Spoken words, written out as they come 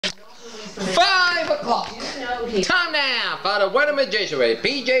5 o'clock. Time now for the weather magician with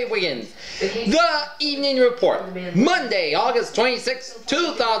PJ Wiggins. The evening report. Monday, August 26,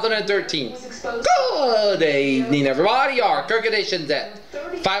 2013. Good evening, everybody. Our current conditions at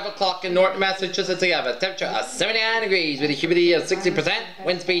 5 o'clock in North Massachusetts. We have a temperature of 79 degrees with a humidity of 60%.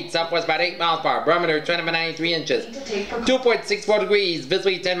 Wind speed southwest about 8 miles per hour. Barometer 93 inches. 2.64 degrees.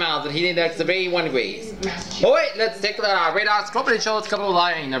 Visibly 10 miles. And heat index of 81 degrees. Alright, let's take a look at our radar scope. It shows a couple of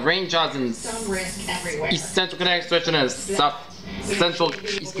line of rain showers in East Central Connecticut, stretching in South Central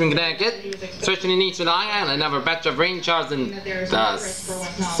Eastern Connecticut, stretching in Eastern Long Island. Another batch of rain showers in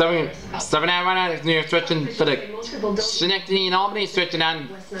Southern Ireland, near stretching for the Schenectady and Albany, stretching down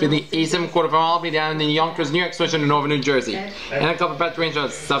for the eastern quarter from Albany down in the Yonkers, New York, stretching in northern New Jersey. And a couple of batch rain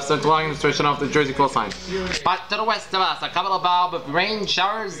showers South Central Long Island, stretching off the Jersey coastline. But to the west of us, a couple of bob of rain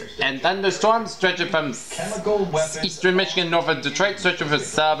showers and thunderstorms stretching from eastern Michigan, north of Detroit, stretching for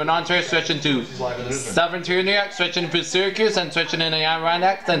southern Ontario, stretching to southern interior New York, stretching for Syracuse, and stretching in the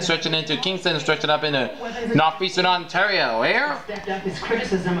Adirondacks, and stretching into Kingston, and stretching up into northeastern Ontario. Here,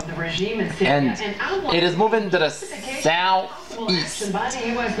 and it is moving to the southeast,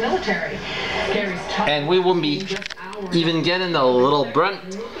 and we will be even getting a little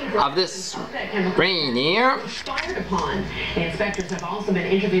brunt of this rain here. Inspectors have also been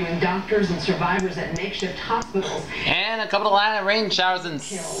interviewing doctors and survivors at makeshift hospitals. And a couple of line of rain showers in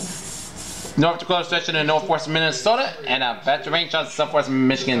North Dakota, stretching in northwestern Minnesota, and a batch of rain showers in southwestern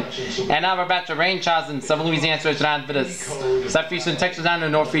Michigan, and another batch of rain showers in southern Louisiana, stretching down to the southeastern Texas down to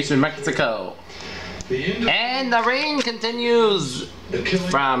northeastern Mexico. And the rain continues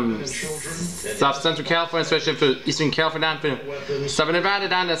from South Central California, stretching for Eastern California down to Southern Nevada,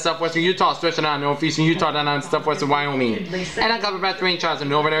 down to southwestern Utah, stretching down northeastern Utah, down to southwestern Wyoming. And a couple of batch rain showers in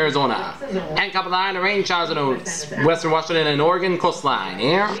northern Arizona. And a couple of rain showers in western Washington and Oregon coastline.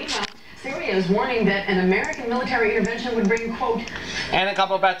 Here. Syria is warning that an American military intervention would bring, quote, and a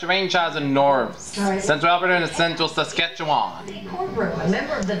couple of batch of rain showers in north central Alberta and central Saskatchewan.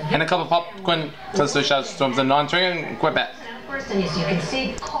 And a couple of popcorn cluster showers storms in Ontario and Quebec. Person, as you can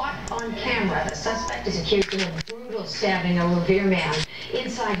see, caught on camera. The suspect is accused of a brutal stabbing a Revere man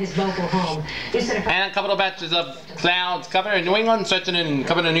inside his local home. And a couple of batches of clouds covering New England, stretching in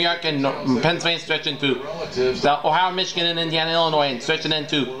covering New York and Pennsylvania, stretching to the Ohio, Michigan, and Indiana, Illinois, and stretching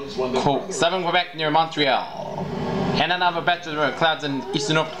into southern Quebec near Montreal. And another batch of clouds in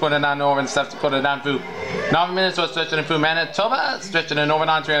eastern North Dakota, down northern South Dakota, down through northern Minnesota, stretching through Manitoba, stretching in northern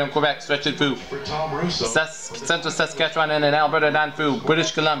Ontario and Quebec, stretching through central Saskatchewan and in Alberta, down through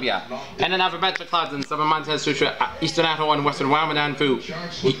British Columbia. And another batch of clouds in southern Montana, stretching eastern Idaho and western Wyoming, down through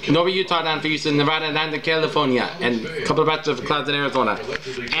northern Utah, down through eastern Nevada, down to California. And a couple of batches of clouds in Arizona.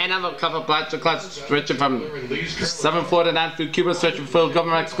 And another couple of batches of clouds stretching from southern Florida, down through Cuba, stretching through Gulf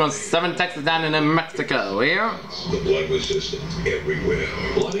of Mexico, southern Texas, down in Mexico. Here. Blood was system everywhere.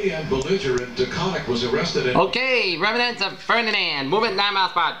 Bloody and belligerent, DeConnick was arrested in... Okay, remnants of Ferdinand. Movement 9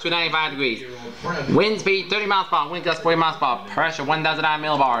 miles per hour, 295 degrees. Wind speed 30 miles per hour, wind gust 40 miles per hour. Pressure 1,009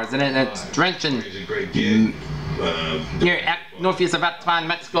 millibars. And it's drenching here at northeast of Atman,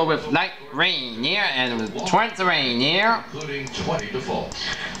 Mexico, with light rain here and with torrents of rain here. Including 20 defaults.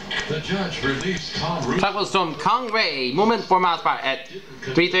 The judge released Tom Root. Tropical storm Kongray. Movement 4 miles per hour at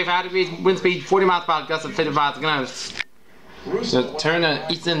 335 degrees. Wind speed 40 miles per hour. Gust of 50 miles. Going to turn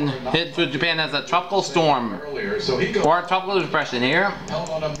the eastern head through Japan as a tropical storm or a tropical depression here.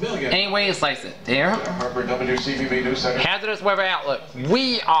 Any way you slice it. Here. Hazardous weather outlook.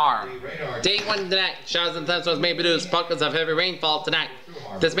 We are day 1 tonight. Showers and thunderstorms may produce pockets of heavy rainfall tonight.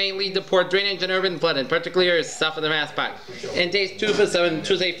 This may lead to poor drainage and urban flooding, particularly south of the Mass Pike. And days 2 for 7,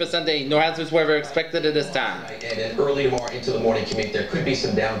 Tuesday for Sunday, no hazardous weather expected at this time. And then early tomorrow into the morning commute, there could be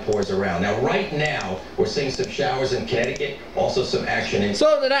some downpours around. Now, right now, we're seeing some showers in Connecticut, also some action in...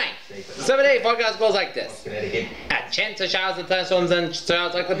 So tonight, 7-day forecast goes like this. Connecticut. A chance of showers and thunderstorms and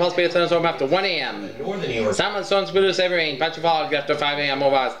showers likely possibly a thunderstorm after 1 a.m. Northern New York. Some storms produce heavy rain, patchy fog after 5 a.m.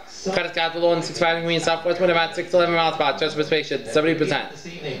 overall. Cut skies below and 65 degrees southwest wind about 6 to 11 miles per hour, just for spacious,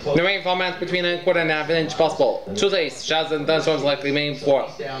 70%. The rainfall amounts between a quarter and a half an inch possible. Tuesday, showers and thunderstorms likely may before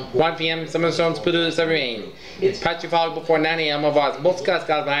 1 p.m. Some storms produce heavy rain. It's patchy fog before 9 a.m. overall. Most skies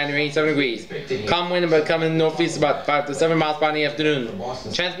behind 87 degrees. Calm wind but coming northeast about 5 to 7 miles per hour in the afternoon.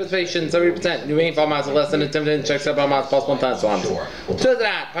 Chance precipitation 70%. New rainfall amounts of less than a 10 inch several miles possible in thunderstorms. Tuesday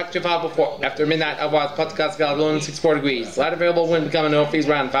night, patchy fog before after midnight otherwise podcast skies below 64 degrees. Light available wind becoming northeast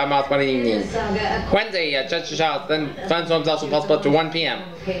around 5 miles per evening. Wednesday, chance of showers, then thunderstorms also possible up to 1 p.m.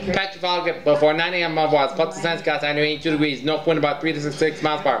 Patchy fog before 9 a.m. otherwise, plus the sun skies under 82 degrees, north wind about 3 to 6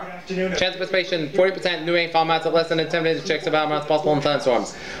 miles per hour. Chance of precipitation 40%. New rainfall amounts of less than 10 minutes. Checks about amounts possible in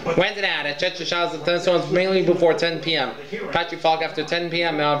thunderstorms. Wednesday night, a chance of showers and thunderstorms mainly before 10 p.m. Patchy fog after 10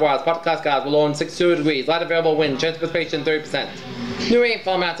 p.m. Podcast guys below in 62 degrees. Light variable wind. Chance of precipitation 30%. New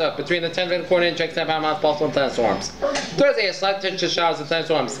rainfall amounts up between the 10th and quarter inch. Checks about amounts possible in thunderstorms. Thursday, a slight chance of showers and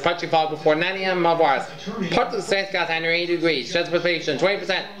thunderstorms. Patchy fog before 9 a.m. Part of the same skies under 80 degrees. Chance of precipitation 20%.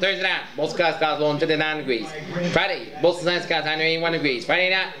 Thursday night, most skies below in 59 degrees. Friday, most of the same skies under 81 degrees. Friday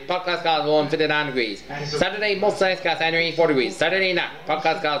night, podcast skies below in 59 degrees. Saturday, most of the same skies under 84 degrees. Saturday night,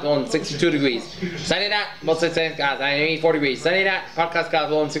 podcast skies below in 62 degrees. Sunday night, most of the same skies under 84 degrees. Sunday night, podcast skies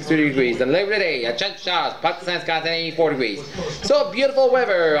below in 62 degrees. And Labor Day, a chance of showers, podcast same skies under 84 degrees. So beautiful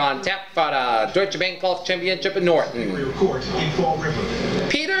weather on tap for the Deutsche Bank Golf Championship in Norton.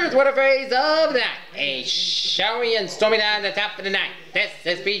 Peter's weather phrase of the night. A showery and stormy night on the top of the night. This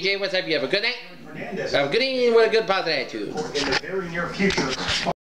is PJ. What's up? You have a good night? Have a good evening with a good positive attitude. In the very near future.